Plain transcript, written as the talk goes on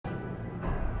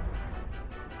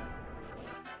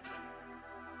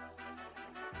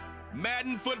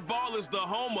Madden football is the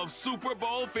home of Super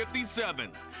Bowl 57,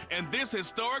 and this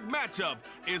historic matchup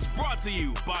is brought to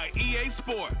you by EA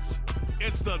Sports.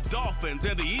 It's the Dolphins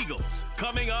and the Eagles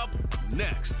coming up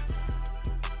next.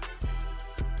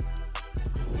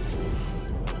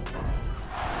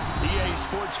 EA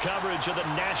Sports coverage of the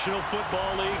National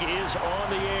Football League is on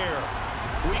the air.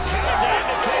 We count down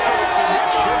the kickoff, and it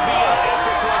should be an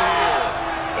epic one here,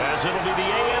 as it'll be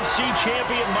the AFC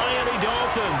champion Miami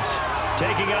Dolphins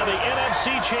taking on the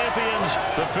NFC champions,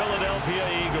 the Philadelphia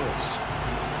Eagles.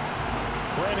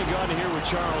 Brandon Gunn here with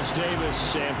Charles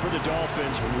Davis, and for the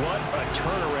Dolphins, what a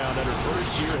turnaround under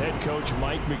first-year head coach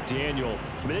Mike McDaniel.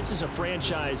 I mean, this is a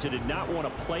franchise that had not won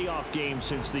a playoff game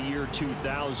since the year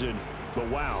 2000, but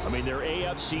wow, I mean, they're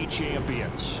AFC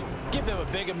champions. Give them a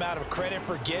big amount of credit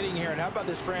for getting here, and how about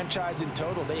this franchise in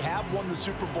total? They have won the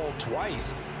Super Bowl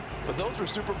twice. But those were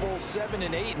Super Bowls 7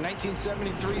 and 8 in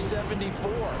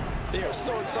 1973-74. They are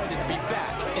so excited to be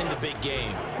back in the big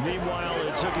game. Meanwhile,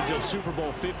 it took until Super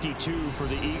Bowl 52 for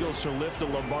the Eagles to lift the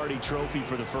Lombardi Trophy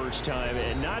for the first time.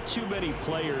 And not too many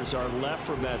players are left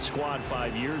from that squad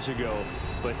 5 years ago.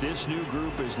 But this new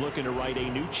group is looking to write a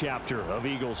new chapter of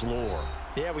Eagles lore.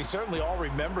 Yeah, we certainly all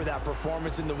remember that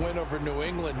performance in the win over New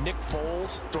England. Nick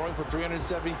Foles throwing for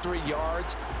 373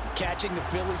 yards, catching the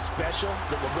Philly special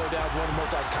that will go down as one of the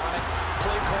most iconic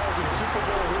play calls in Super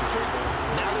Bowl history.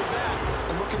 Now they're back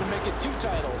and looking to make it 2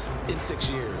 titles in 6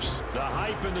 years. The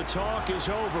hype and the talk is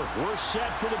over. We're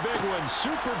set for the big one.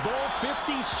 Super Bowl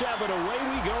 57. Away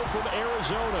we go from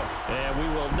Arizona. And we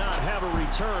will not have a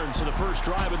return, so the first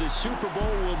drive of this Super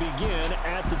Bowl will begin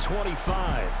at the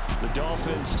 25. The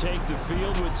Dolphins take the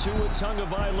field with Tua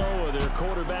Tagovailoa, their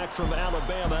quarterback from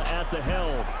Alabama, at the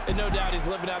helm. And no doubt he's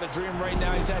living out a dream right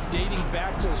now. He's had dating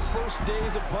back to his first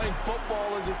days of playing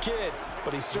football as a kid.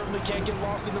 But he certainly can't get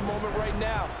lost in the moment right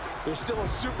now. There's still a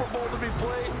Super Bowl to be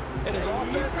played, and his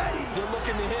offense, they're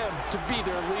looking to him to be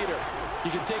their leader.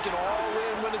 You can take it all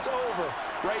in when it's over.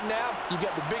 Right now, you've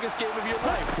got the biggest game of your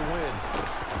life to win.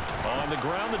 On the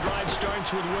ground, the drive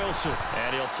starts with Wilson.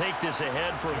 And he'll take this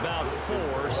ahead for about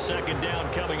 4. Second down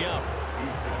coming up.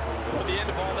 Well, at the end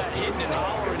of all that hitting and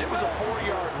hollering, it was a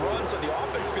 4-yard run, so the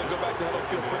offense is going to go back to huddle and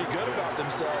feel pretty good about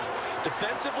themselves.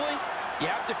 Defensively, you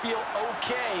have to feel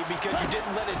okay because you didn't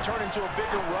let it turn into a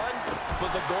bigger run, but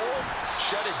the goal,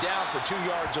 shut it down for 2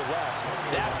 yards or less.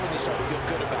 That's when you start to feel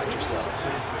good about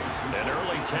yourselves. An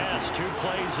early task, 2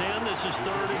 plays in. This is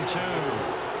 3rd and 2.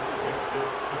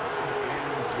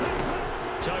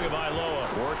 Tagovailoa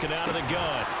working out of the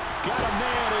gun. Got a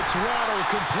man, it's Waddle,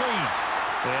 complete.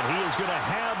 And he is going to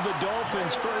have the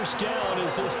Dolphins first down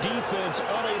as this defense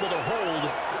unable to hold.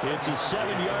 It's a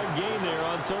 7-yard gain there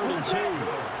on 3rd and 2.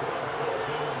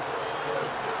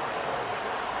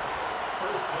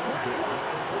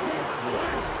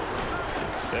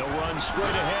 They'll run straight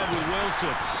ahead with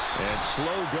Wilson. And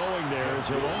slow going there as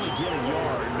he'll only get a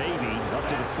yard, maybe, up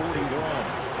to the 41.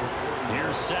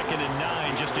 Here's 2nd and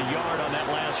 9, just a yard on that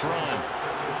last run.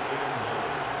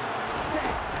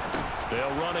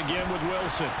 They'll run again with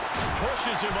Wilson.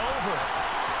 Pushes him over.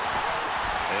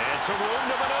 It's a room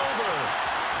to maneuver.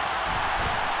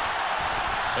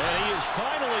 And he is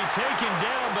finally taken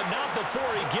down, but not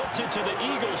before he gets it to the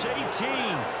Eagles'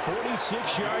 18.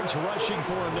 46 yards rushing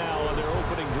for him now on their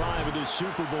opening drive of this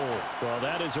Super Bowl. Well,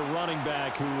 that is a running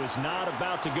back who was not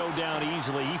about to go down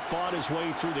easily. He fought his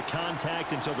way through the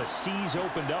contact until the seas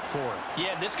opened up for him.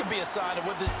 Yeah, this could be a sign of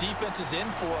what this defense is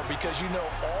in for, because you know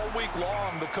all week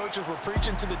long the coaches were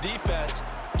preaching to the defense,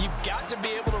 you've got to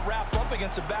be able to wrap up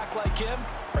against a back like him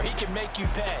or he can make you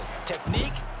pay.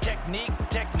 Technique, technique,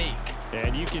 technique.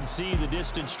 And you can see the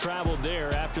distance traveled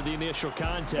there after the initial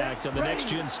contact on the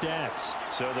next-gen stats.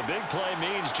 So the big play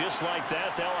means just like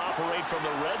that, they'll operate from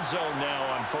the red zone now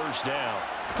on first down.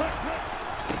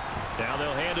 Now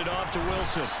they'll hand it off to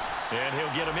Wilson. And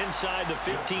he'll get him inside the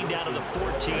 15 down to the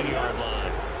 14-yard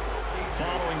line.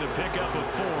 Following the pickup of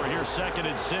 4, here's 2nd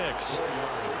and 6.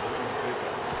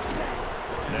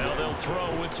 Now they'll throw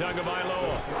with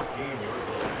Tagovailoa.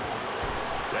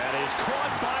 That is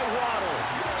caught by Waddle.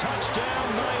 Touchdown,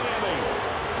 Miami.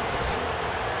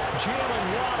 Jalen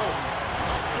Waddle,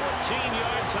 a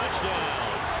 14-yard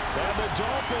touchdown. And the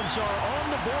Dolphins are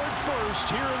on the board first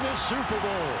here in this Super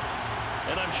Bowl.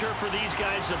 And I'm sure for these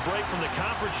guys, the break from the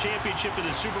conference championship to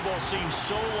the Super Bowl seems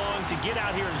so long. To get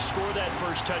out here and score that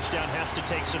first touchdown has to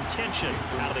take some tension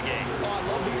out of the game. Oh, I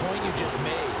love the point you just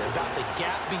made about the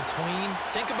gap between.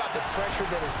 Think about the pressure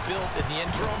that is built in the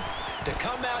interim. To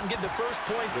come out and get the first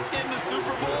points in the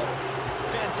Super Bowl,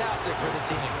 fantastic for the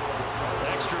team.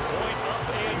 Extra point up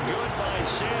and good by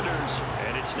Sanders.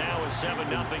 And it's now a 7-0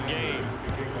 game.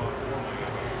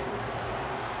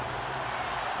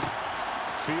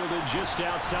 fielded just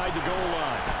outside the goal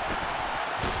line.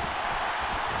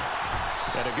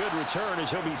 And a good return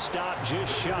as he'll be stopped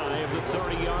just shy of the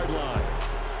 30-yard line.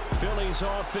 Philly's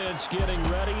offense getting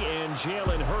ready, and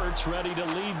Jalen Hurts ready to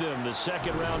lead them. The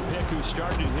second-round pick who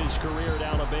started his career at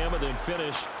Alabama, then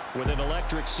finished with an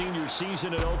electric senior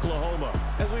season at Oklahoma.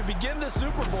 As we begin the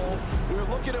Super Bowl, we're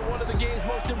looking at one of the game's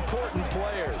most important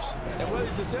players. And whether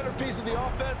he's the centerpiece of the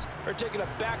offense or taking a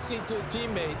backseat to his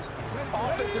teammates,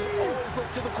 offenses always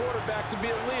look to the quarterback to be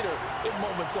a leader in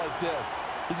moments like this.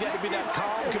 He's got to be that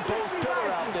calm, composed pillar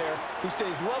out there who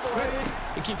stays level-headed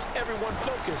and keeps everyone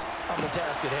focused on the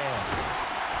task at hand.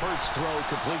 Hurts throw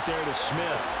complete there to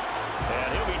Smith. And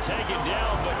he'll be taken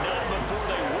down, but not before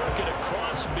they work it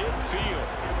across midfield.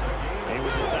 He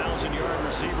was a 1,000-yard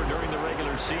receiver during the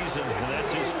regular season, and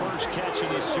that's his first catch in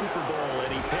the Super Bowl,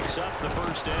 and he picks up the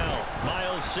first down.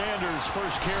 Miles Sanders'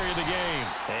 first carry of the game.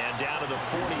 And down to the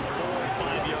 44,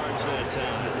 5 yards that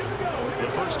time.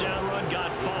 The first down run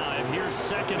got 5. Here's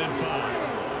 2nd and 5.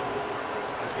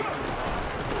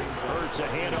 Hurts a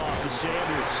handoff to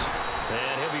Sanders.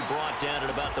 And he'll be brought down at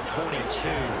about the 42.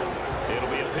 It'll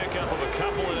be a pickup of a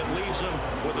couple, and it leaves him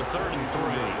with a 3rd and 3.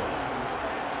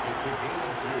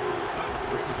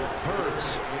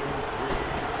 Hurts.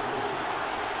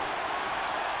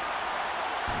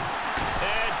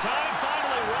 And time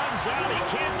finally runs out.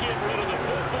 He can't get rid of the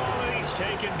football, and he's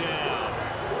taken down.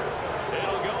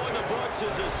 It'll go in the books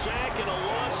as a sack and a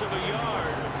loss of a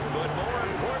yard, but more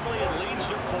importantly, it leads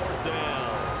to 4th down.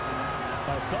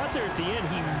 I thought there at the end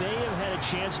he may have had a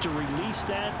chance to release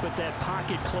that, but that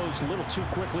pocket closed a little too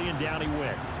quickly, and down he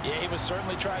went. Yeah, he was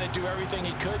certainly trying to do everything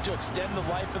he could to extend the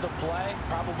life of the play,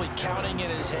 probably counting in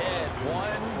his head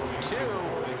 1, 2,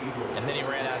 and then he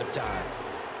ran out of time.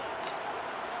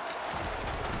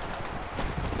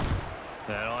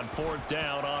 And on 4th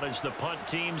down, on is the punt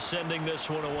team sending this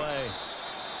one away.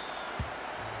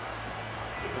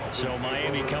 So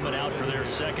Miami coming out for their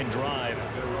second drive.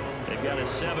 They've got a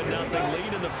 7-0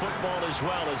 lead in the football as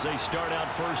well as they start out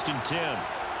 1st and 10.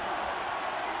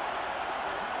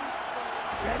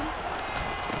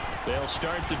 They'll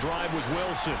start the drive with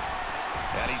Wilson.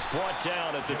 And he's brought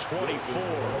down at the 24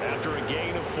 after a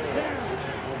gain of 4.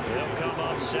 They'll come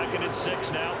up 2nd and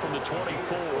 6 now from the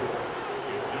 24.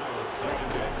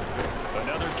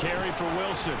 Another carry for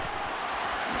Wilson.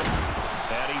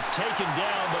 And he's taken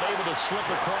down, but able to slip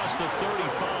across the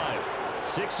 35.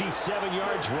 67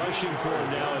 yards rushing for him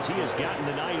now as he has gotten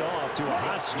the night off to a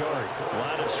hot start.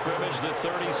 Line of scrimmage, the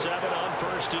 37 on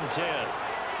 1st and 10.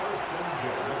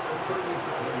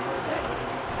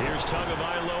 Here's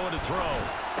Tagovailoa to throw.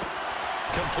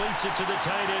 Completes it to the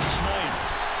tight end, Smythe.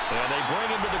 And they bring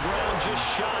him to the ground just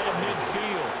shy of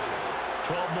midfield.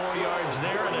 12 more yards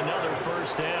there and another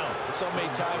 1st down. So many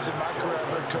times in my career I've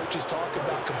heard coaches talk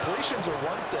about completions are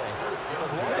one thing.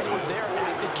 As long as we're there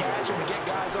at the catch and we get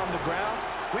guys on the ground,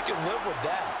 we can live with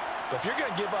that. But if you're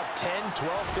going to give up 10,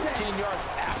 12, 15 yards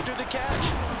after the catch,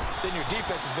 then your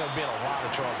defense is going to be in a lot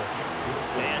of trouble.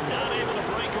 And not able to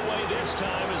break away this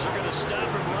time as they're going to stop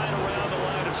him right around the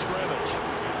line of scrimmage.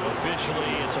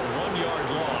 Officially, it's a 1-yard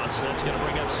loss. That's going to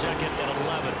bring up 2nd and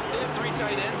 11. They have 3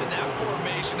 tight ends in that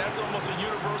formation. That's almost a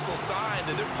universal sign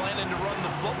that they're planning to run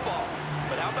the football.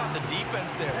 But how about the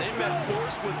defense there? They met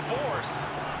force with force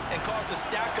and caused a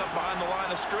stack up behind the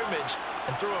line of scrimmage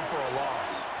and threw him for a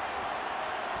loss.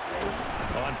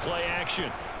 On play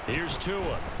action, here's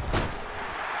Tua.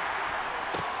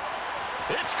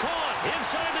 It's caught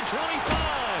inside the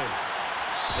 25.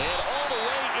 And all the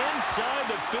way inside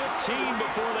the 15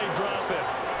 before they drop it.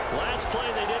 Last play,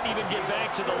 they didn't even get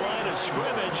back to the line of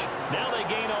scrimmage. Now they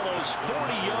gain almost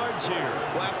 40 yards here.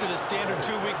 Well, after the standard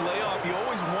 2-week layoff, you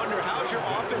always wonder how's your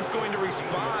offense going to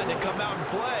respond and come out and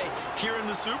play here in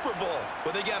the Super Bowl.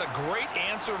 But they got a great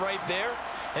answer right there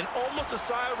and almost a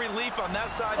sigh of relief on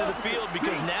that side of the field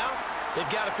because now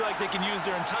they've got to feel like they can use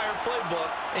their entire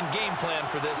playbook and game plan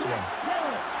for this one.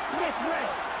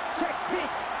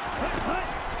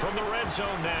 From the red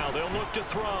zone now, they'll look to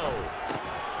throw.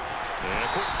 And a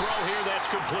quick throw here, that's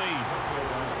complete.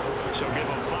 So give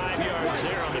them 5 yards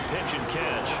there on the pitch and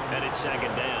catch, and it's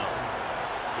 2nd down.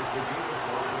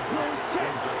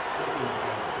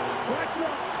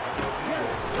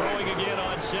 Throwing again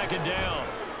on 2nd down.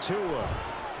 Tua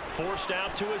forced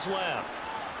out to his left.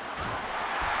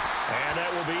 And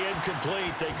that will be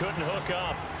incomplete. They couldn't hook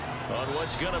up on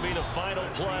what's going to be the final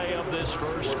play of this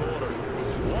first quarter.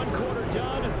 1 quarter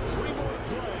done, 3 more to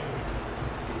play.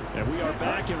 And we are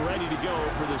back and ready to go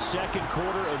for the second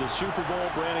quarter of the Super Bowl.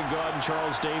 Brandon Gaudin,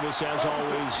 Charles Davis, as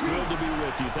always, thrilled to be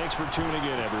with you. Thanks for tuning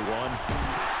in, everyone.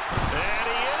 And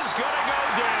he is going to go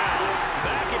down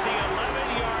back at the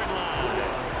 11-yard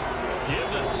line.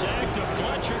 sack to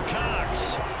Fletcher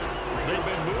Cox. They've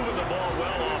been moving the ball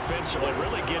well offensively,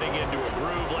 really getting into a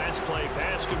groove. Last play,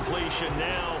 pass completion.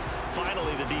 Now,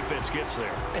 finally, the defense gets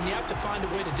there. And you have to find a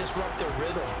way to disrupt their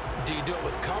rhythm. Do you do it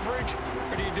with coverage,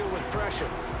 or do you do it with pressure?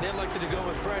 They elected to go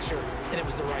with pressure, and it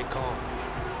was the right call.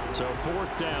 So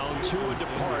 4th down, Tua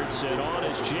departs, and on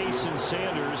is Jason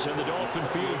Sanders and the Dolphin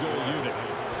field goal unit.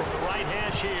 From the right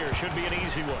hash here, should be an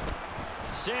easy one.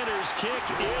 Sanders' kick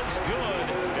is good,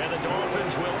 and the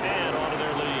Dolphins will add on to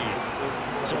their lead.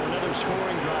 So another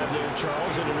scoring drive there,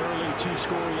 Charles, and an early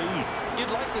 2-score lead.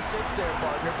 You'd like the 6 there,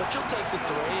 partner, but you'll take the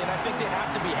 3, and I think they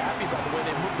have to be happy about the way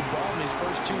they moved the ball in these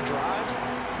first 2 drives.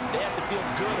 They have to feel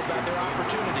good about their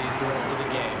opportunities the rest of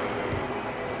the game.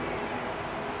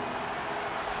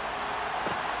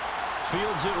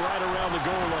 Fields it right around the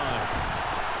goal line.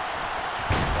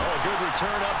 Oh, good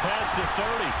return up past the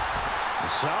 30. A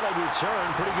solid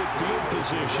return, pretty good field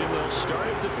position. They'll start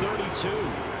at the 32.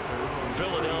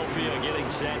 Philadelphia getting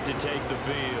set to take the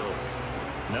field.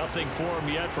 Nothing for them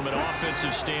yet from an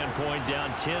offensive standpoint,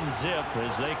 down 10-zip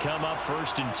as they come up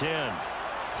 1st and 10.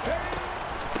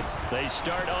 They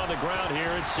start on the ground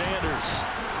here at Sanders.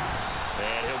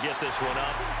 And he'll get this one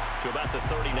up to about the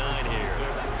 39 here.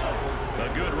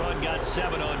 A good run, got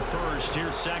 7 on first.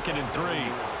 Here's 2nd and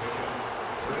 3.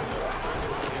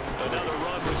 Another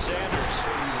run with Sanders.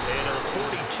 And a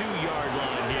 42-yard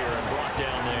line here and brought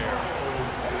down there.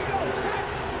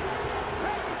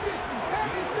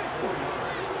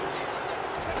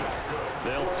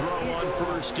 They'll throw on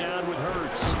 1st down with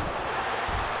Hurts.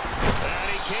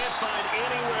 And he can't find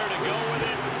anywhere to go with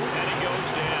it. And he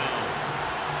goes down.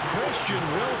 Christian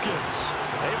Wilkins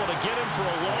able to get him for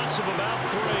a loss of about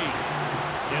 3.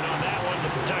 And on that one,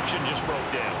 the protection just broke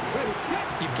down.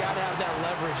 You've got to have that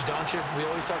leverage, don't you? We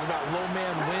always talk about low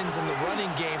man wins in the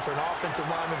running game for an offensive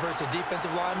lineman versus a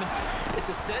defensive lineman. It's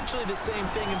essentially the same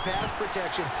thing in pass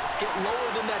protection. Get lower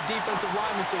than that defensive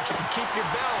lineman so that you can keep your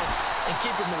balance and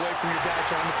keep him away from your guy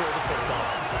trying to throw the football.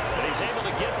 And he's able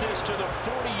to get this to the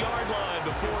 40-yard line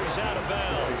before he's out of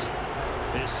bounds.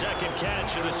 His 2nd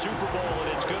catch of the Super Bowl,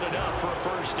 and it's good enough for a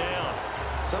 1st down.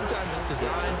 Sometimes it's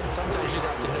designed, and sometimes you just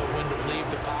have to know when to leave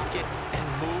the pocket and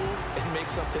move and make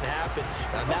something happen.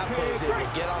 Now that play is able to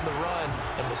get on the run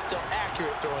and was still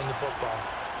accurate throwing the football.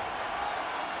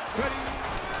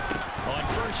 On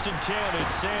 1st and 10,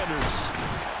 it's Sanders.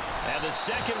 And the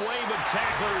 2nd wave of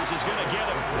tacklers is going to get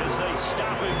him as they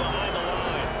stop him behind the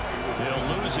line. They'll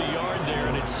lose a yard there,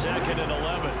 and it's 2nd and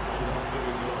 11.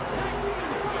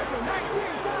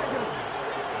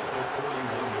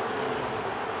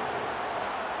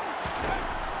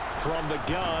 From the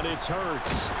gun, it's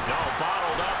Hurts. No,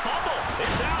 bottled up. Fumble.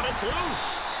 It's out. It's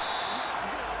loose.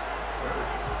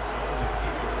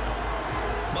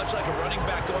 Much like a running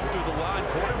back going through the line,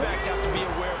 quarterbacks have to be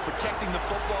aware of protecting the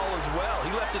football as well.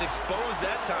 He left it exposed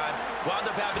that time, wound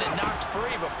up having it knocked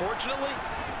free, but fortunately,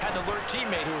 had an alert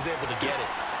teammate who was able to get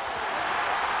it.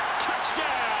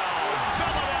 Touchdown,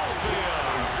 Philadelphia.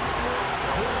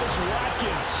 Chris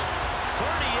Watkins,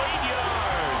 38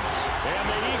 yards. And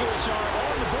the Eagles are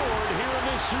on the board here in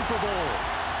this Super Bowl.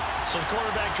 So the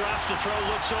quarterback drops to throw,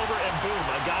 looks over, and boom,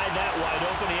 a guy that wide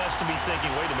open, he has to be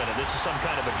thinking, wait a minute, this is some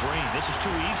kind of a dream. This is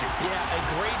too easy. Yeah, a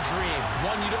great dream.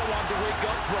 One you don't want to wake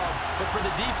up from. But for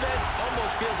the defense,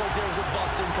 almost feels like there was a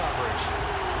bust in coverage.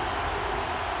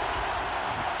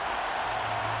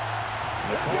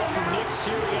 The call from Nick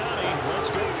Sirianni. Let's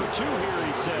go for 2 here,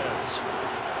 he says.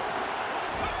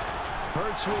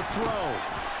 Hurts will throw.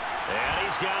 And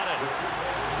he's got it.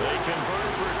 They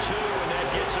convert for 2, and that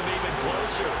gets him even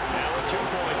closer. Now a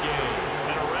 2-point game.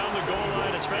 And around the goal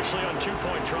line, especially on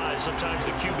 2-point tries, sometimes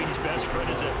the QB's best friend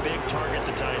is that big target,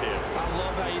 the tight end. I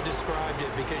love how you described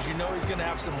it because you know he's going to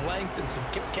have some length and some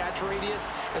catch radius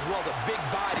as well as a big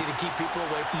body to keep people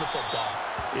away from the football.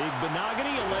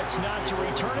 Benogany elects not to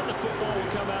return it. The football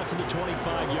will come out to the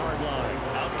 25-yard line.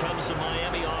 Out comes the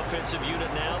Miami offensive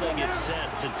unit now. They get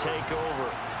set to take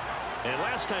over. And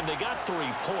last time they got 3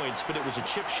 points, but it was a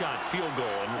chip shot field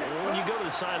goal. And when you go to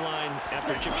the sideline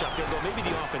after a chip shot field goal, maybe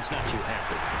the offense not too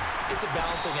happy. It's a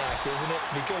balancing act, isn't it?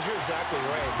 Because you're exactly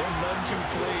right. They're none too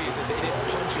pleased that they didn't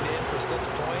punch it in for 6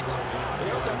 points. But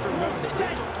you also have to remember they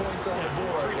did put points on the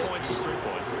board. 3 points is 3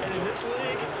 points. And in this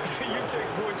league, you take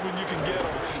points when you can get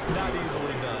them. Not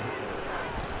easily done.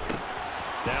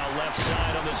 Now left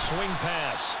side on the swing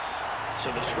pass. So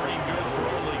the screen good for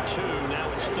only 2. Now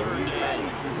it's 3rd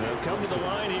down. They'll come to the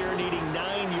line here needing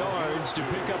 9 yards to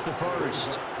pick up the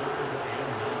first.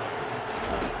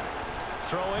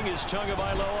 Throwing is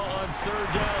Tagovailoa on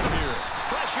 3rd down here.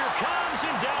 Pressure comes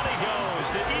and down he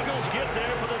goes. The Eagles get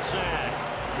there for the sack.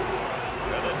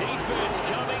 And the defense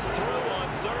coming through on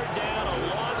 3rd third down, a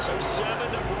loss of 7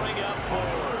 to bring up 4.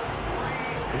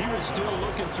 He was still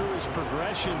looking through his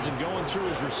progressions and going through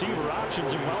his receiver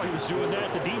options, and while he was doing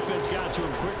that, the defense got to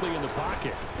him quickly in the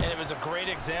pocket. And it was a great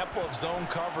example of zone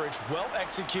coverage. Well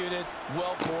executed,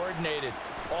 well coordinated.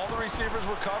 All the receivers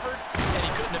were covered, and he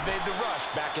couldn't evade the rush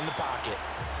back in the pocket.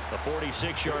 A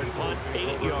 46-yard punt,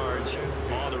 8 yards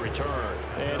on the return.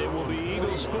 And it will be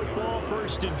Eagles football,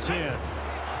 1st and 10.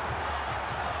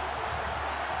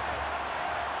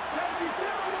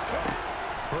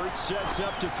 Hurts sets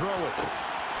up to throw it.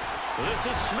 This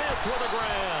is Smith with a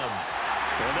grab.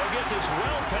 And they'll get this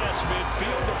well past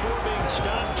midfield before being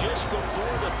stopped just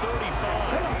before the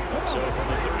 35. So from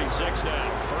the 36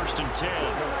 now, 1st and 10.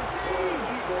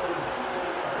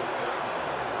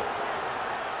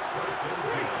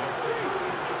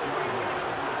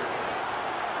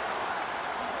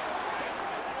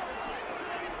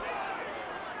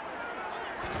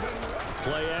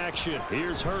 Play action.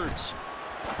 Here's Hurts.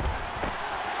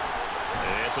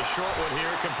 It's a short one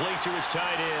here, complete to his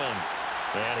tight end.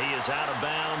 And he is out of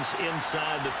bounds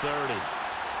inside the 30.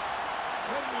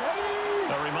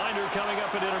 A reminder coming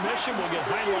up at intermission, we'll get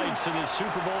highlights of this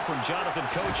Super Bowl from Jonathan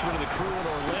Coachman and the crew in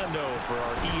Orlando for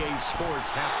our EA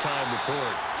Sports halftime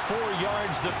report. 4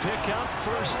 yards the pickup,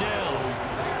 1st down.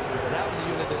 Well, that was a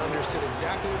unit that understood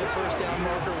exactly where the 1st down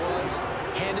marker was,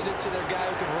 handed it to their guy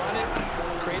who could run it,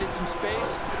 created some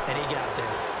space, and he got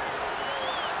there.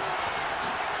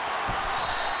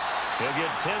 He'll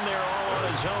get 10 there all on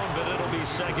his own, but it'll be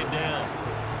 2nd down.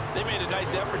 They made a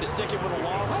nice effort to stick him with a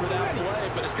loss for that play,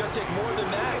 but it's going to take more than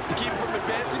that to keep him from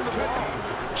advancing the ball.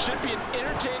 Should be an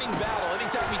entertaining battle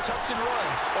anytime he tucks and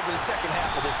runs over the second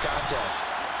half of this contest.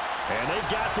 And they've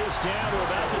got this down to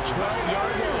about the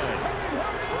 12-yard line.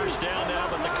 1st down now,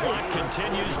 but the clock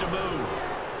continues to move.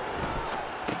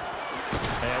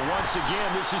 And once again,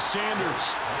 this is Sanders.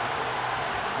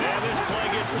 And this play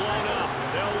gets blown up.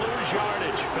 They'll lose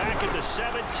yardage back at the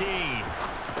 17.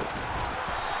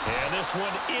 And this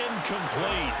one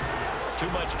incomplete.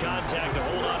 Too much contact to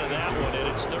hold on to that one, and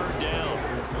it's 3rd down.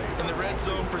 In the red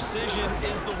zone, precision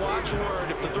is the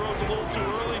watchword. If the throw's a little too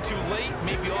early, too late,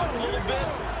 maybe off a little bit,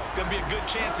 going to be a good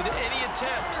chance that any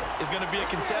attempt is going to be a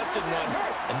contested one,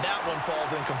 and that one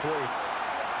falls incomplete.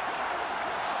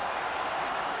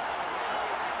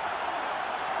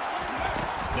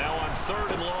 Now on 3rd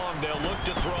and long, they'll look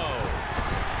to throw.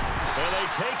 And they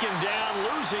take him down,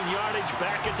 losing yardage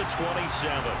back at the 27.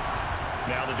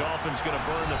 Now the Dolphins going to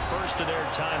burn the first of their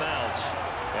timeouts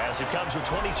as it comes with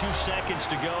 22 seconds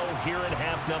to go here in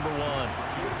half number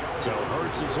 1. So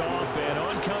Hurts is off, and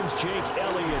on comes Jake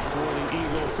Elliott for the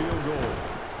Eagle field goal.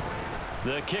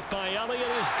 The kick by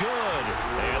Elliott is good.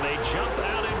 And they jump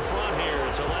out in front here.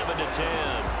 It's 11 to 10.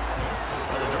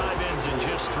 Well, the drive ends in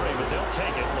just 3, but they'll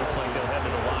take it. Looks like they'll head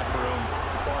to the locker room,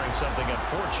 barring something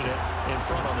unfortunate in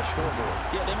front on the scoreboard.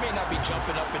 Yeah, they may not be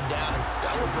jumping up and down and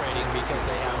celebrating because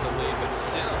they have the lead, but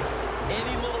still,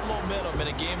 any little momentum in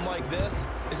a game like this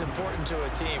is important to a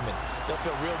team, and they'll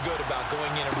feel real good about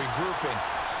going in and regrouping,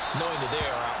 knowing that they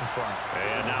are out in front.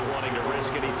 And not wanting to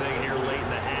risk anything here late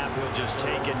in the half, he'll just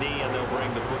take a knee and they'll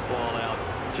bring the football out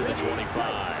to the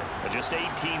 25. Just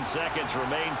 18 seconds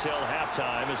remain till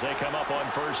halftime as they come up on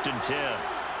 1st and 10.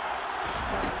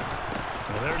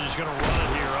 Well, they're just going to run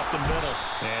it here up the middle.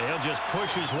 And he'll just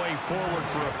push his way forward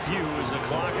for a few as the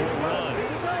clock will run.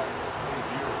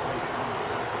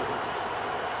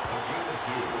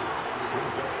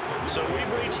 So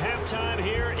we've reached halftime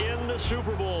here in the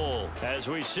Super Bowl. As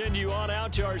we send you on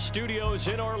out to our studios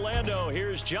in Orlando,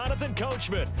 here's Jonathan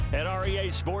Coachman at our EA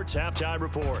Sports Halftime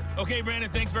Report. Okay, Brandon,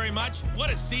 thanks very much. What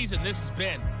a season this has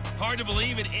been. Hard to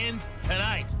believe it ends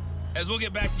tonight, as we'll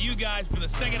get back to you guys for the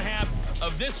second half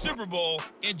of this Super Bowl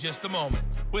in just a moment.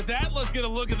 With that, let's get a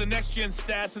look at the next-gen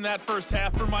stats in that first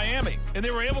half for Miami. And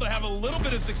they were able to have a little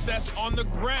bit of success on the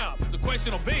ground. The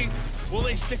question will be, will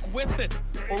they stick with it?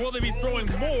 Or will they be throwing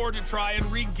more to try and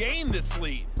regain this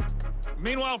lead?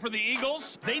 Meanwhile, for the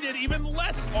Eagles, they did even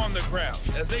less on the ground,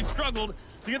 as they've struggled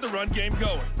to get the run game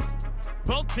going.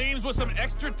 Both teams with some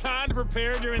extra time to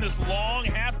prepare during this long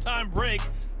halftime break,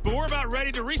 but we're about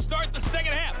ready to restart the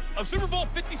second half of Super Bowl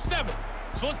 57.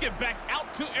 So let's get back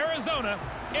out to Arizona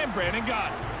and Brandon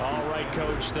Gaudin. All right,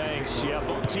 Coach, thanks. Yeah,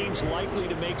 both teams likely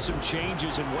to make some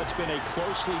changes in what's been a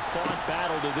closely fought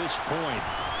battle to this point.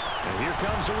 And here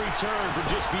comes a return from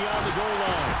just beyond the goal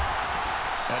line.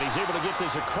 And he's able to get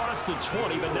this across the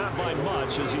 20, but not by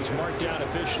much, as he's marked down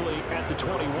officially at the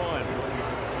 21.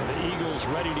 And the Eagles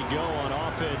ready to go on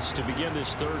offense to begin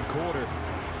this third quarter.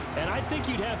 And I think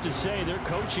you'd have to say their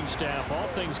coaching staff, all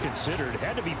things considered,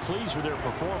 had to be pleased with their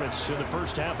performance in the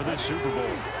first half of this Super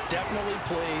Bowl. Definitely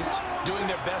pleased, doing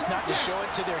their best not to show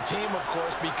it to their team, of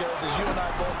course, because as you and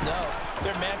I both know,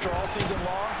 their mantra all season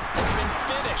long has been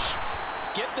finish.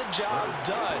 Get the job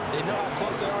done. They know how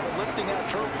close they are to lifting that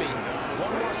trophy.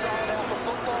 One more solid half of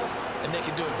football, and they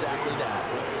can do exactly that.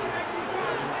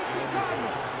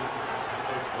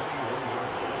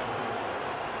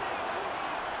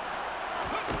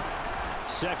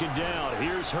 Second down,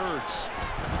 here's Hurts.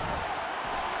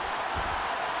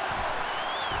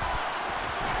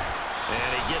 And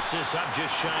he gets this up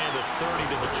just shy of the 30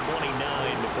 to the 29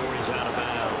 before he's out of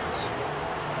bounds.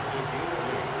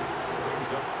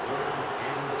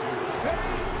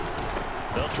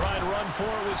 They'll try and run for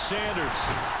it with Sanders.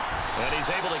 And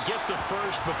he's able to get the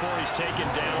first before he's taken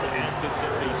down at the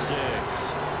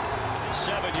 36.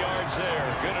 7 yards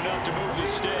there, good enough to move the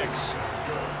sticks.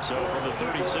 So from the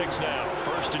 36 now,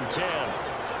 1st and 10.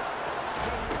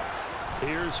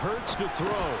 Here's Hurts to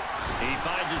throw. He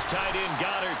finds his tight end,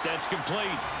 Goddard. That's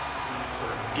complete.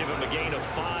 Give him a gain of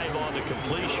 5 on the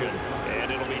completion,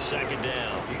 and it'll be 2nd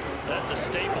down. That's a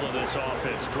staple of this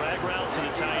offense. Drag route to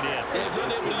the tight end. They've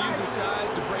been able to use his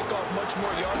size to break off much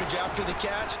more yardage after the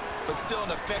catch, but still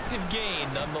an effective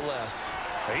gain nonetheless.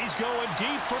 He's going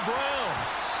deep for Brown.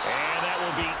 And that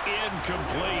will be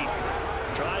incomplete.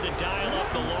 Trying to dial up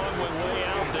the long way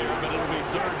out there, but it'll be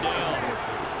 3rd down.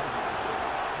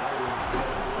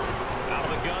 Out of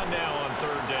the gun now on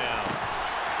 3rd down.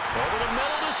 Over the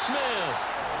middle to Smith.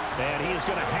 And he is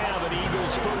going to have an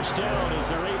Eagles 1st down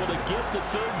as they're able to get the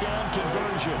 3rd down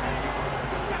conversion.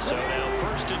 So now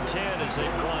 1st and 10 as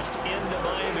they've crossed into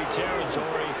Miami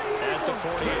territory at the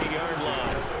 48-yard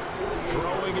line.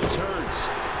 Throwing is Hurts.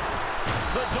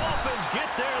 The Dolphins get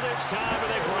there this time,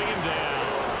 and they bring him down.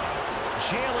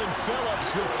 Jalen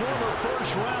Phillips, the former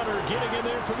first-rounder, getting in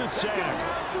there for the sack.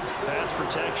 Pass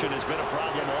protection has been a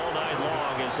problem all night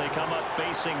long as they come up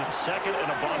facing 2nd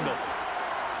and a bundle.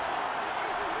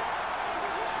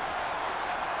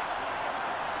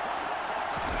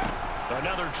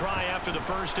 Another try after the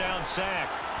 1st down sack.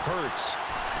 Hurts.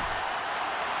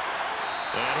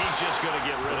 And he's just going to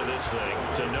get rid of this thing.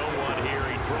 To no one here.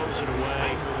 He throws it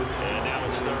away. And now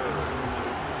it's 3rd.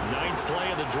 9th play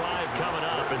of the drive coming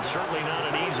up. And certainly not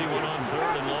an easy one on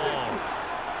 3rd and long.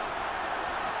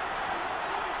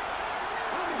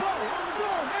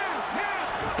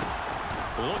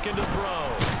 Looking to throw.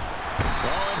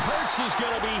 Oh, and Hurts is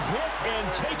going to be hit and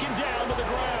taken down to the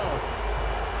ground.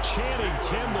 Channing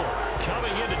Tindall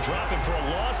coming in to drop him for a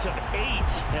loss of 8.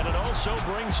 And it also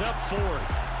brings up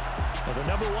 4th. Well, the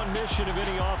 #1 mission of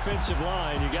any offensive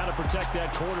line, you got to protect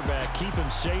that quarterback, keep him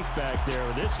safe back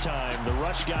there. This time, the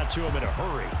rush got to him in a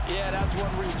hurry. Yeah, that's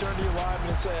one where you turn to your lineman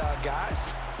and say, guys,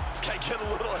 can I get a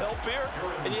little help here?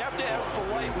 And you have to ask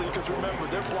politely because, remember,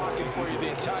 they're blocking for you the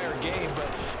entire game. But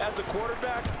as a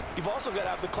quarterback, you've also got to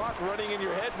have the clock running in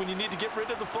your head when you need to get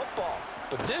rid of the football.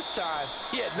 But this time,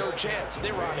 he had no chance.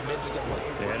 They were on him instantly.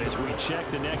 And as we check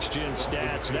the next-gen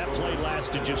stats, that play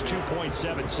lasted just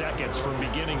 2.7 seconds from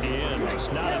beginning to end. There's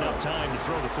not enough time to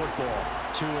throw the football.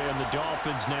 And the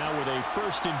Dolphins now with a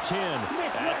 1st and 10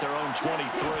 at their own 23.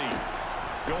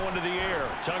 Going to the air,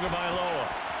 Tagovailoa.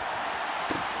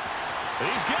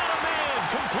 He's got a man,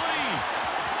 complete.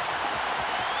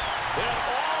 And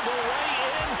all the way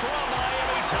in for a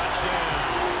Miami touchdown.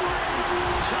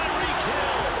 Tyreek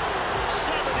Hill,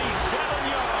 77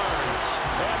 yards.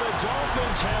 And the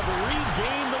Dolphins have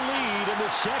regained the lead in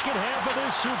the 2nd half of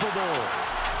this Super Bowl.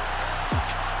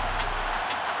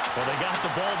 Well, they got the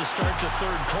ball to start the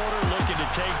 3rd quarter, looking to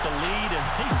take the lead, and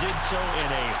they did so in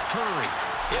a hurry.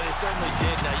 Yeah, they certainly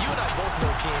did. Now, you and I both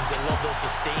know teams that love those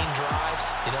sustained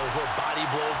drives, you know, those little body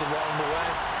blows along the way.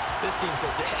 This team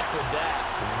says, the heck with that.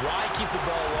 Why keep the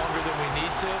ball longer than we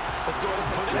need to? Let's go ahead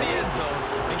and put it in the end zone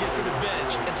and get to the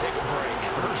bench and take a break.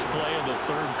 First play of the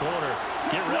 3rd quarter.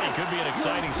 Get ready. Could be an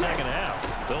exciting 2nd half.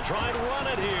 They'll try and run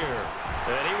it here.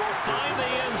 And he will find the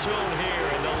end zone here,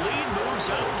 and the lead moves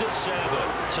up to 7.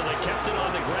 So they kept it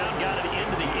on the ground, got it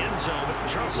into the end zone. But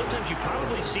Charles, sometimes you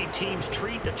probably see teams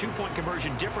treat the 2-point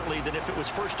conversion differently than if it was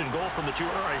 1st and goal from the 2,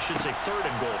 or I should say 3rd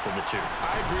and goal from the 2.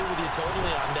 I agree with you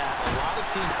totally on that. A lot of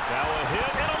teams... Now a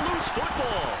hit and a loose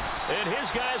football. And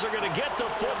his guys are going to get the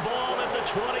football at the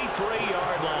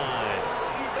 23-yard line.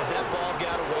 As that ball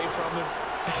got away from him,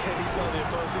 and he saw the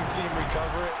opposing team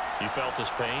recover it. You felt his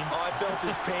pain? Oh, I felt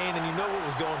his pain, and you know what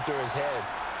was going through his head.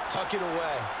 Tuck it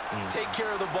away. Take care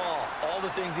of the ball. All the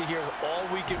things he hears all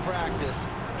week in practice,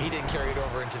 he didn't carry it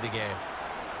over into the game.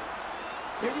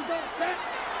 Here we go, set.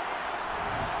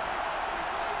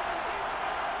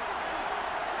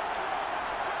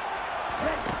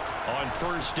 On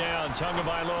first down,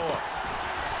 Tagovailoa.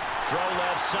 Throw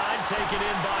left side, taken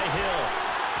in by Hill.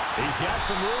 He's got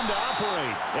some room to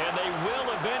operate, and they will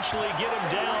eventually get him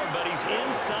down, but he's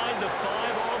inside the 5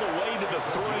 all the way to the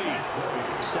 3.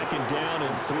 Second down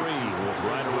and 3 with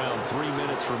right around 3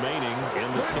 minutes remaining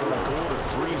in the third quarter.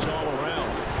 Threes all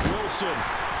around. Wilson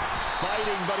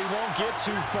fighting, but he won't get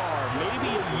too far.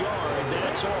 Maybe a yard,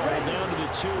 that's all, down to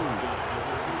the 2.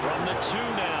 From the 2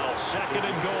 now, second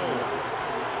and goal.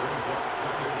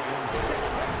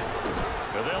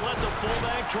 They'll let the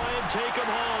fullback try and take him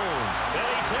home. And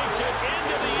he takes it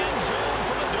into the end zone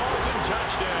for the Dolphin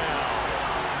touchdown.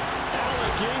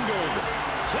 Alec Ingold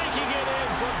taking it in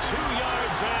from 2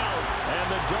 yards out. And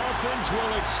the Dolphins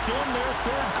will extend their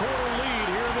third quarter lead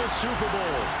here in this Super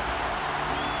Bowl.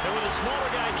 And when a smaller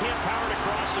guy can't power it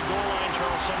across the goal line,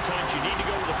 Charles, sometimes you need to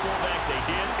go with the fullback. They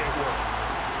did. It worked.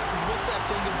 What's that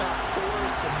thing about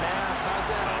force and mass? How's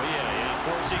that? Oh, yeah.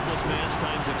 Force equals mass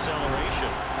times acceleration.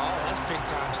 Oh, that's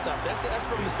big-time stuff. That's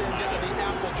from the same guy the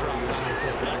apple dropped on his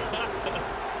head.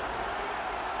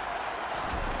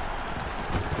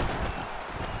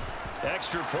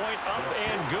 Extra point up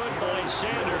and good by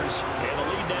Sanders. And the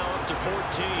lead now up to 14.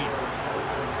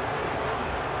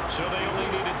 So they only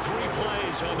needed 3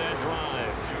 plays on that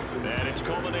drive. And it's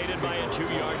culminated by a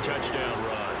 2-yard touchdown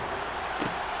run.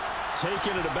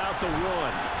 Taking it about the 1.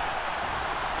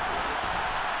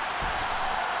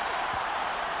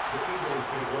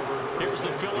 Here's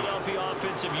the Philadelphia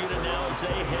offensive unit now as they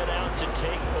head out to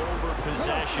take over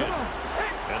possession.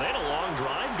 And they had a long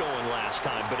drive going last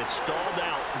time, but it stalled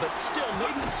out. But still,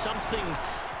 maybe something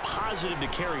positive to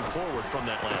carry forward from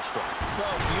that last drive.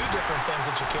 Well, a few different things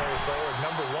that you carry forward.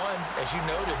 Number 1, as you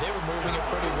noted, they were moving it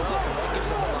pretty well, so that gives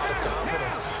them a lot of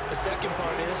confidence. The second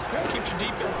part is, keeps your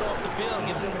defense off the field,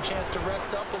 gives them a chance to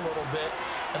rest up a little bit.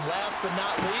 And last but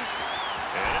not least,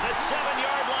 and the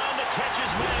 7-yard line, the catch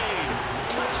is made.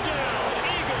 Touchdown,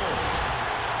 Eagles.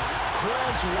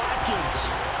 Quez Watkins,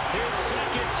 his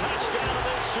second touchdown of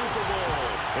this Super Bowl.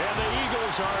 And the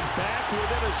Eagles are back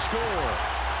within a score.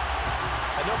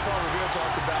 I know Paul Revere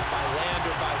talked about by land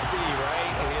or by sea,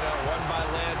 right? You know, 1 by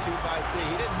land, 2 by sea.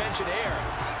 He didn't mention air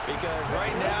because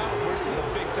right now we're seeing a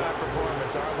big-time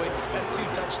performance, aren't we? That's 2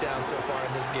 touchdowns so far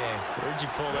in this game. Where'd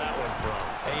you pull that one from?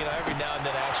 And, you know, every now and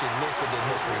then I actually listened in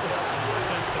history class.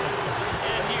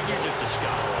 And you're just a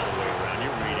scholar all the way around.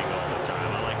 You're reading all the time.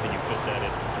 I like that you fit that in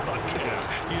the broadcast.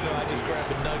 You know, I just grab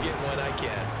a nugget when I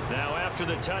can. Now after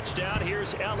the touchdown,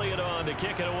 here's Elliott on to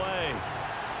kick it away.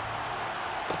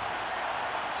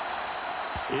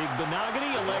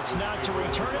 Igbenogany elects not to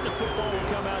return it. The football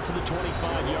will come out to the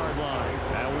 25-yard line.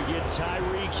 Now we get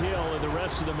Tyreek Hill and the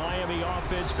rest of the Miami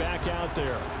offense back out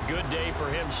there. Good day for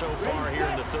him so far here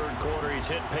in the third quarter. He's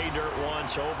hit pay dirt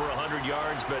once, over 100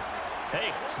 yards, but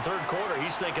hey, it's the third quarter.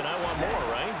 He's thinking, I want more,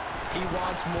 right? He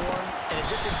wants more, and it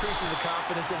just increases the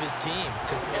confidence of his team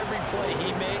because every play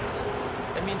he makes,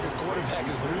 that means his quarterback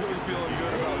is really feeling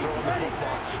good about throwing the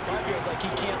football. Probably feels like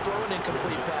he can't throw an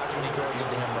incomplete pass when he throws it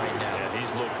to him right now. Yeah,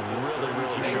 he's looked really,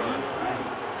 really sharp.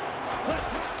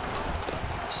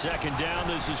 Second down,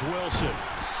 this is Wilson.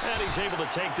 And he's able to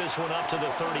take this one up to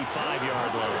the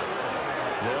 35-yard line.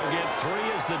 They'll get 3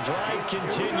 as the drive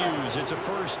continues. It's a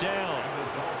first down.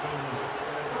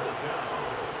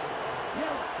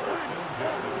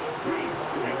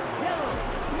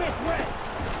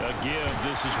 A give,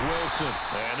 this is Wilson.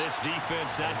 And this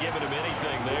defense not giving him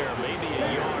anything there. Maybe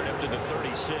a yard up to the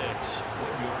 36.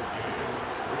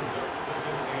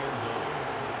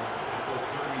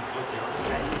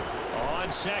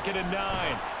 On second and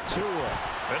 9, Tua.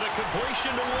 And a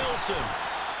completion to Wilson.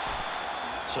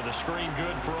 So the screen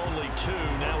good for only 2.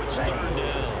 Now it's third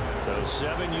down. So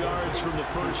 7 yards from the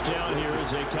first down here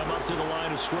as they come up to the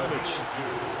line of scrimmage.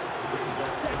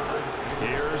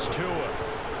 Here's Tua.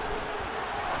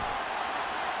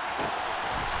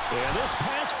 And this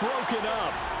pass broken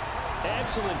up.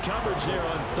 Excellent coverage there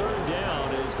on third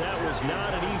down as that was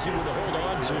not an easy one to hold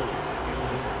on to.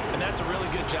 And that's a really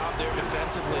good job there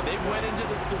defensively. They went into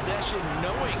this possession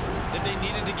knowing that they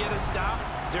needed to get a stop.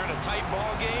 They're in a tight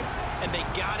ball game, and they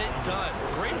got it done.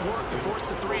 Great work to force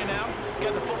the 3 and out.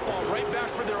 Got the football right back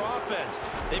for their offense.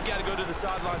 They've got to go to the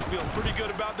sidelines feeling pretty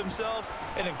good about themselves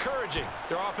and encouraging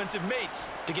their offensive mates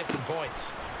to get some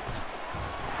points.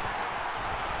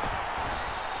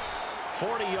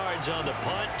 40 yards on the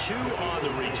punt, 2 on the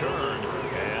return.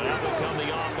 And that will come the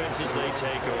offense as they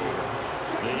take over.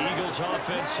 The Eagles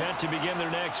offense set to begin their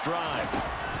next drive.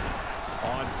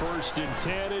 On first and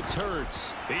 10, it's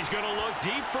Hurts. He's going to look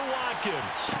deep for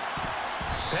Watkins.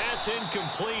 Pass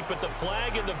incomplete, but the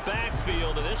flag in the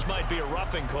backfield, and this might be a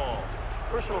roughing call.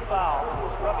 Personal foul,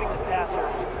 roughing the passer,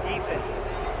 defense.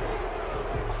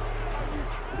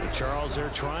 Charles, they're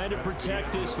trying to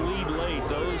protect this lead late.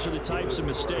 Those are the types of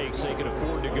mistakes they can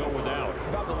afford to go without.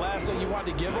 About the last thing you want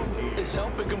to give them is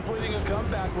help in completing a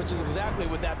comeback, which is exactly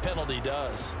what that penalty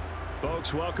does.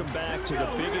 Folks, welcome back to the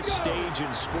biggest stage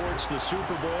in sports, the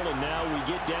Super Bowl, and now we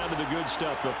get down to the good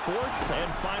stuff, the fourth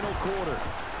and final quarter.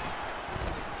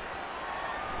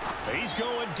 He's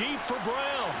going deep for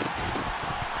Brown.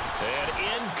 And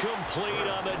incomplete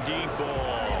on the deep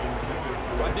ball.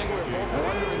 Well, I think we were both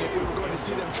wondering if we were going to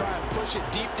see them try and push it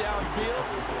deep downfield,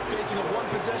 facing a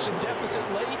one-possession deficit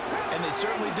late, and they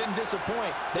certainly didn't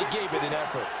disappoint. They gave it an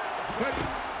effort.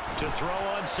 To throw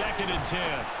on 2nd and 10.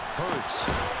 Hurts.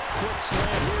 Quick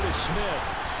slant here to Smith.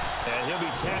 And he'll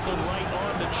be tackled right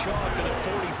on the chalk at the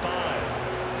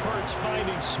 45. Hurts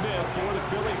finding Smith for the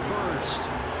Philly first.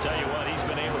 Tell you what, he's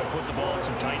been able to put the ball in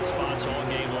some tight spots all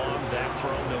game long. That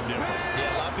throw, no different.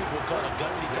 Yeah, a lot of people would call it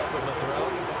gutsy type of a throw.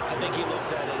 I think he looks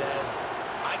at it as,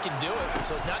 I can do it,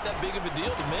 so it's not that big of a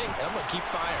deal to me, and I'm going to keep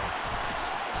firing.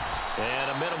 And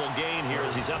a minimal gain here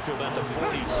as he's up to about the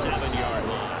 47-yard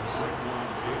line.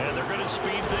 And they're going to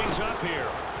speed things up here.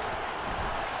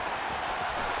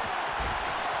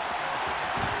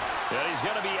 And he's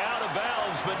going to be out of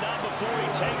bounds, but not before he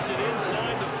takes it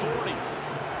inside the 40.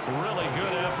 Really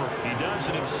good effort. He does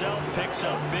it himself, picks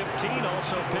up 15,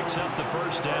 also picks up the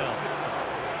first down.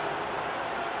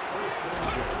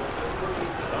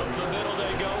 Up the middle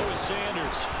they go with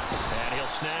Sanders. And he'll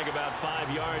snag about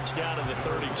 5 yards down to the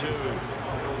 32.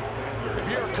 If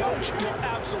you're a coach, you'll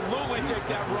absolutely take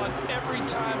that run every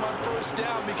time on first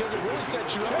down because it really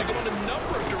sets you up to go in a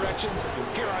number of directions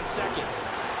here on 2nd.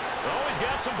 Oh, he's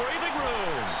got some breathing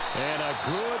room. And a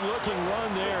good-looking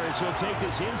run there as he'll take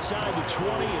this inside the 20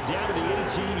 and down to the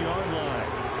 18-yard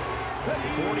line.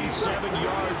 47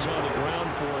 yards on the ground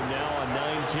for him now on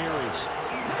 9 carries.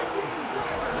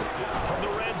 From the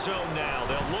red zone now,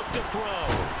 they'll look to throw.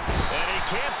 And he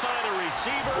can't find a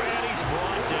receiver, and he's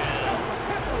brought down.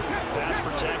 Pass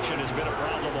protection has been a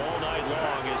problem all night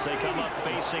long as they come up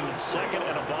facing 2nd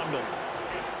and a bundle.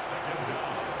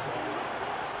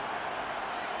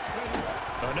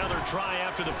 Another try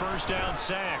after the first down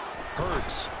sack.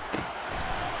 Hurts.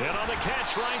 And on the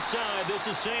catch right side, this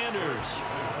is Sanders.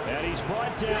 And he's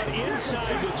brought down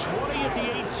inside the 20 at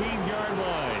the 18-yard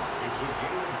line.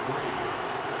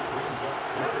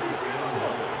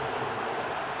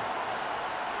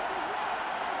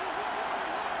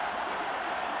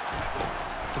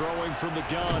 Throwing from the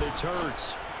gun, it's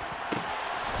Hurts.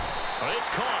 It's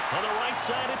caught on the right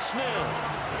side at Smith.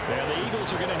 And the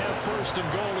Eagles are going to have 1st and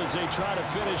goal as they try to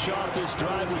finish off this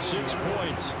drive with 6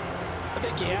 points. I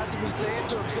think he has to be saying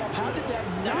to himself, how did that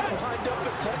not wind up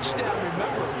a touchdown?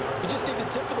 Remember, you just need the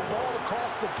tip of the ball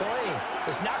across the plane.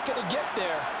 It's not going to get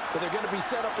there, but they're going to be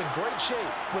set up in great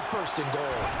shape with 1st and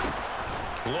goal.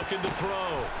 Looking to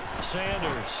throw.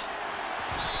 Sanders.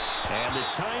 And the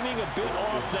timing a bit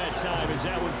off that time as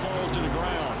that one falls to the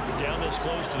ground. Down this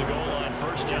close to the goal line,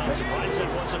 1st down. Surprised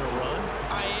that wasn't a run?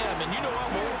 I am, and you know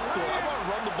I'm old school. I want to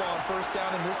run the ball on 1st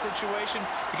down in this situation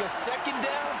because 2nd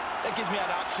down, that gives me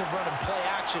an option of running play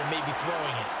action and maybe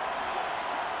throwing it.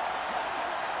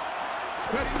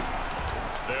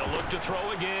 They'll look to throw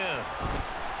again.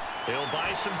 He'll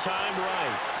buy some time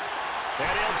right.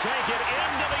 And he'll take it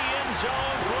into the end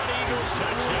zone for an Eagles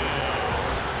touchdown.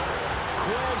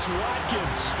 Quez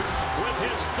Watkins with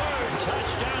his 3rd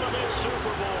touchdown of this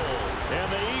Super Bowl. And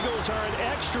the Eagles are an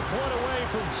extra point away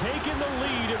from taking the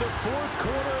lead in the 4th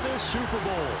quarter of this Super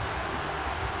Bowl.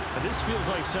 And this feels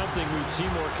like something we'd see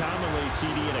more commonly,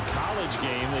 CD, in a college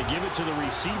game. They give it to the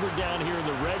receiver down here in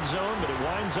the red zone, but it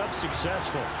winds up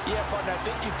successful. Yeah, partner, I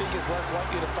think you think it's less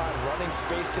likely to find running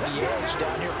space to the edge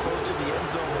down here close to the end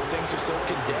zone where things are so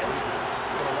condensed.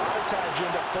 But a lot of times you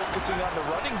end up focusing on the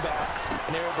running backs,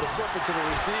 and they're able to slip it to the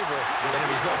receiver, and it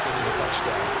results in a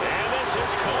touchdown. And this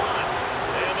is caught.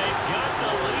 And they've got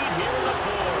the lead here in the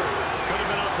 4th. Could have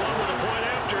been up 1 with a point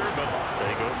after, but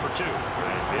they go for 2.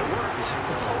 It works.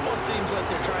 It almost seems like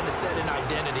they're trying to set an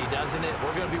identity, doesn't it?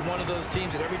 We're going to be one of those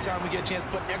teams that every time we get a chance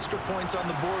to put extra points on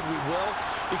the board, we will,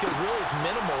 because really it's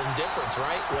minimal in difference,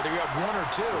 right? Whether you have 1 or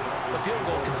 2, the field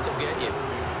goal can still get you.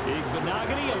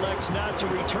 Benogany elects not to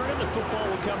return it. The football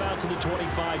will come out to the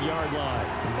 25-yard line.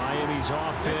 Miami's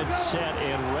offense set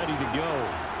and ready to go.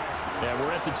 And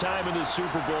we're at the time in this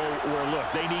Super Bowl where, look,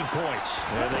 they need points.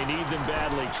 And they need them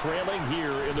badly. Trailing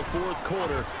here in the 4th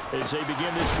quarter as they begin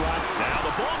this run. Now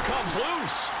the ball comes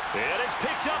loose. And it's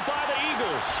picked up by the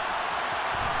Eagles.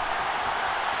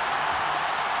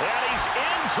 And he's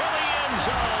into the end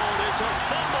zone. It's a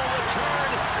fumble return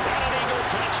and an Eagle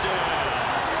touchdown.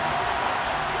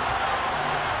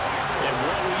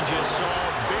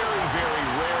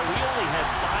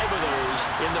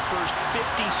 the first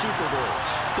 50 Super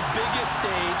Bowls. The biggest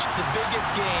stage, the biggest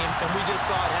game, and we just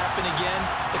saw it happen again.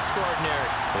 Extraordinary.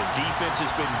 The defense has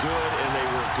been good, and they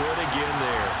were good again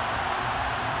there.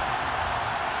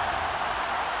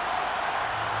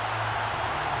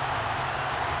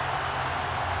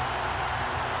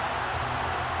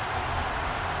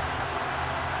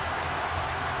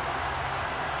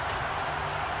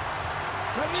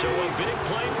 So a big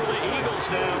play for the Eagles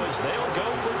now as they'll go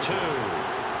for 2.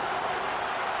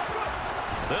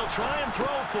 They'll try and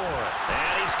throw for it.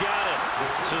 And he's got it.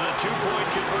 So the 2-point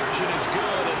conversion is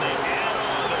good, and they add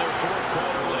on to their fourth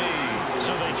quarter lead.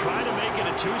 So they try to make it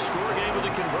a 2-score game with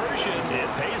a conversion.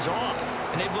 It pays off.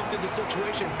 And they've looked at the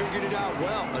situation, figured it out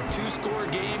well. A 2-score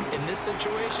game in this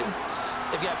situation,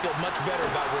 they've got to feel much better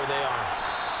about where they are.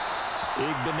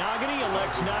 Igbenogany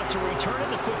elects not to return it.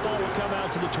 The football will come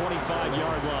out to the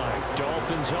 25-yard line.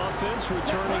 Dolphins offense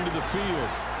returning to the field.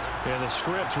 And the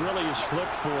script really is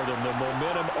flipped for them. The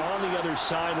momentum on the other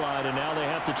sideline, and now they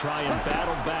have to try and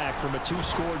battle back from a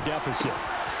 2-score deficit.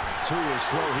 Tua's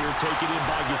throw here taken in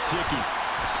by Gesicki.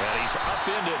 And he's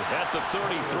upended at the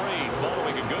 33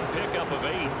 following a good pickup of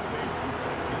 8.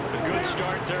 A good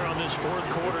start there on this fourth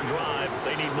quarter drive.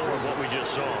 They need more of what we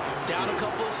just saw. Down a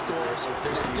couple of scores.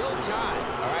 There's still time.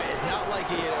 All right, it's not like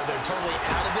they're totally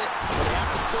out of it, but they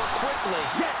have to score quickly,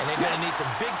 and they're going to need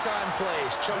some big-time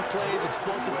plays, chunk plays,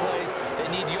 explosive plays. They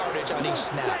need yardage on each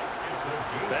snap.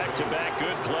 Back-to-back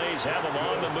good plays have them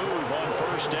on the move on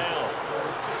first down.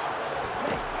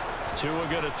 Tua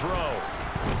going to throw.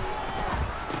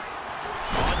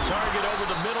 On target over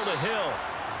the middle to Hill.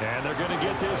 And they're going to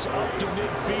get this up to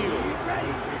midfield.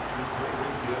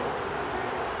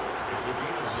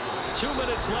 2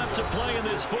 minutes left to play in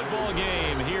this football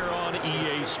game here on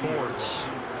EA Sports.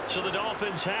 So the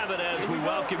Dolphins have it as we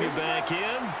welcome you back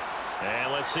in.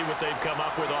 And let's see what they've come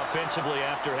up with offensively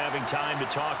after having time to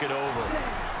talk it over.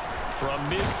 From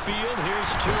midfield,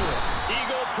 here's Tua.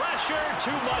 Eagle pressure,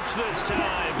 too much this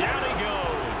time. Down he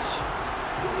goes.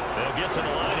 They'll get to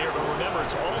the line here, but remember,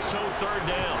 it's also third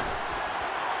down.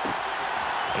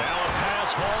 Now a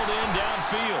pass hauled in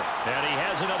downfield. And he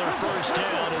has another first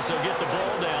down as they'll get the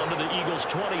ball down to the Eagles'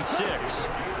 26.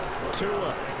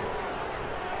 Tua.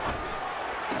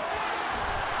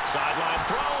 Sideline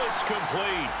throw, it's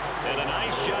complete. And a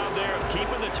nice job there of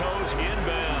keeping the toes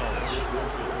inbounds.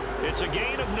 It's a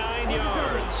gain of 9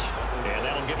 yards. And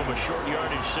that'll give him a short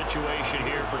yardage situation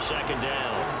here for second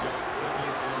down.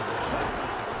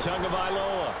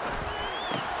 Tagovailoa.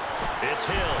 It's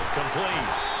Hill,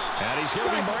 complete. And he's going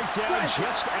to be marked down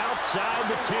just outside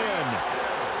the 10.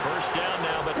 First down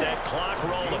now, but that clock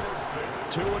rolling.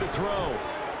 Tua to throw.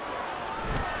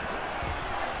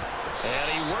 And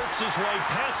he works his way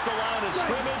past the line of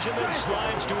scrimmage and then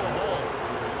slides to a hole.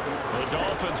 The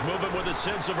Dolphins moving with a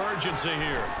sense of urgency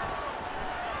here.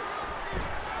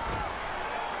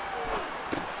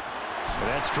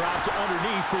 That's dropped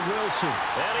underneath for Wilson.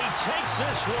 And he takes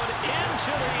this one into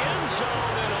the end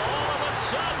zone, and all of a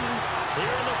sudden, here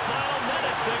in the final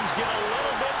minute, things get a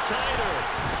little bit tighter.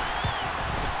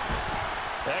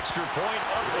 Extra point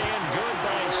up and good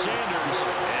by Sanders.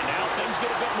 And now things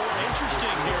get a bit more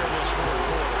interesting here in this fourth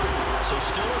quarter. So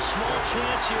still a small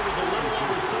chance here with a little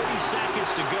over 30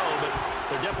 seconds to go, but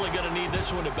they're definitely going to need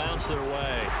this one to bounce their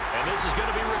way. And this is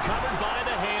going to be recovered by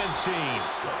the hands team.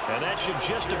 And that should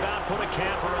just about put a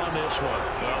capper on this one.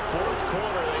 Well, fourth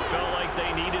quarter, they felt like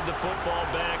they needed the football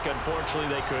back. Unfortunately,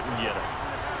 they couldn't get it.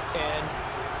 And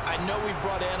I know we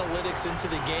brought analytics into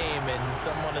the game, and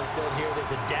someone has said here that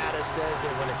the data says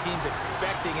that when a team's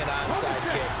expecting an onside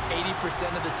kick,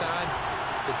 80% of the time,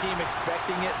 the team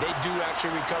expecting it, they do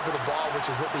actually recover the ball, which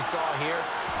is what we saw here.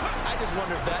 I just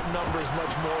wonder if that number is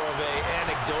much more of a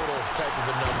anecdotal type of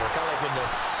a number. Kind of like when the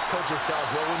coaches tell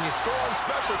us, well, when you score on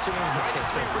special teams,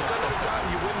 93% of the time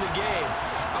you win the game.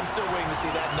 I'm still waiting to see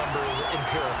that number is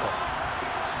empirical.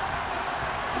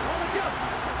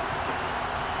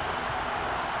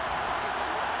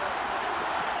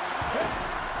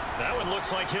 That one looks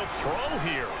like he'll throw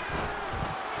here.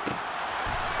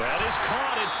 That is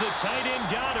caught. It's the tight end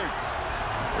Goddard.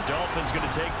 The Dolphins going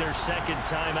to take their second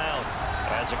timeout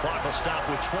as the clock will stop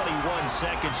with 21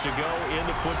 seconds to go in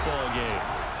the football game.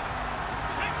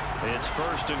 It's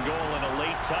first and goal and a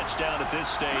late touchdown at this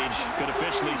stage. Could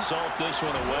officially salt this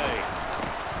one away.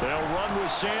 They'll run with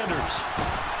Sanders.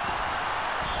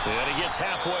 And he gets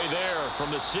halfway there from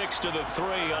the 6 to the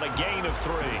 3 on a gain of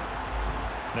 3.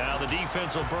 Now the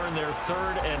defense will burn their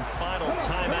third and final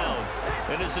timeout.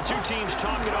 And as the two teams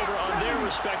talk it over on their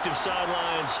respective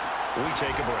sidelines, we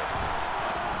take a break.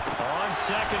 On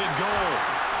second and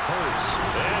goal, Hurts.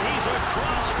 And he's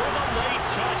across for the late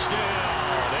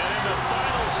touchdown. And in the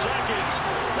final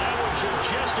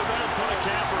about to put a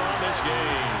capper on this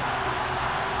game.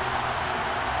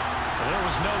 And there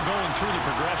was no going through the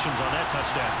progressions on that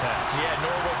touchdown pass. Yeah,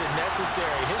 nor was it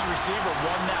necessary. His receiver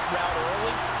won that route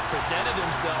early, presented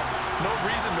himself. No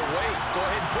reason to wait. Go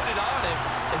ahead and put it on him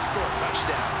and score a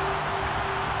touchdown.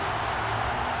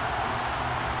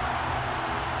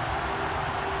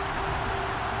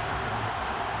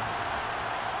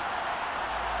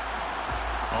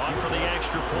 On for the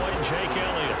extra point, Jake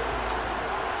Elliott.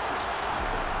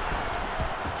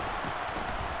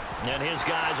 And his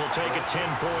guys will take a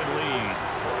 10-point lead.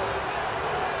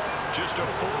 Just a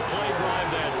 4-play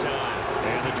drive that time.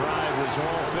 And the drive was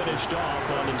all finished off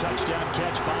on the touchdown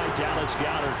catch by Dallas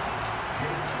Goedert.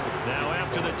 Now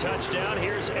after the touchdown,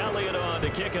 here's Elliott on to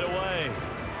kick it away.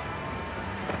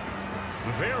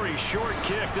 Very short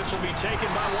kick. This will be taken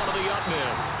by one of the up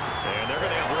men. And they're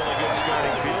going to have really good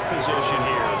starting field position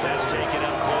here as that's taken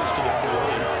up close to the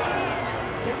 40.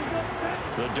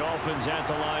 The Dolphins at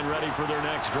the line ready for their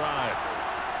next drive.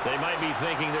 They might be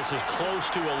thinking this is close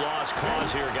to a lost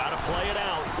cause here. Got to play it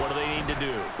out. What do they need to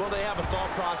do? Well, they have a thought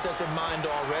process in mind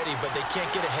already, but they can't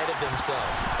get ahead of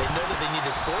themselves. They know that they need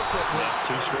to score quickly.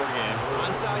 Two-score game.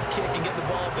 Onside kick and get the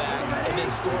ball back and then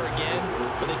score again,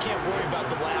 but they can't worry about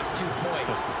the last 2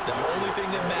 points. The only thing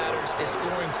that matters is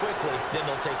scoring quickly, then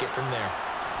they'll take it from there.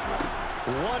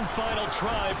 One final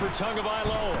try for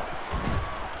Tagovailoa.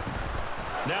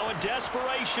 Now a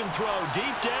desperation throw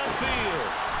deep downfield.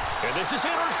 And this is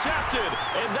intercepted,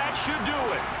 and that should do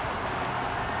it.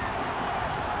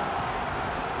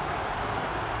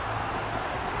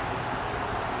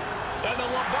 And the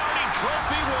Lombardi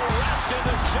Trophy will rest in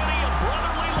the city of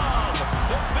brotherly love.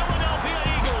 The Philadelphia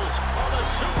Eagles are the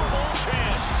Super Bowl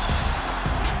champs.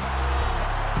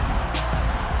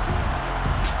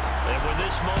 And when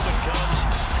this moment comes,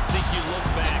 I think you look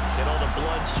back at all the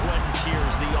blood, sweat, and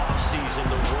tears, the offseason,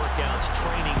 the workouts,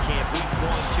 training camp, week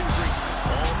 1, 2, 3,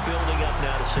 all building up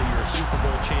now to say you're a Super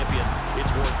Bowl champion.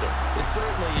 It's worth it. It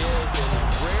certainly is, and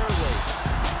rarely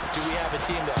do we have a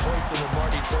team that hoists the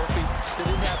Lombardi Trophy that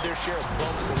didn't have their share of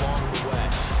bumps along the way,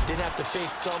 didn't have to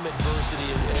face some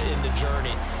adversity in the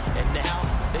journey, and now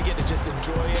they get to just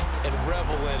enjoy it and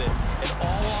revel in it. And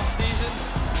all offseason,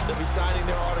 they'll be signing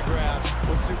their autographs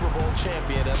with Super Bowl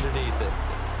champion underneath it.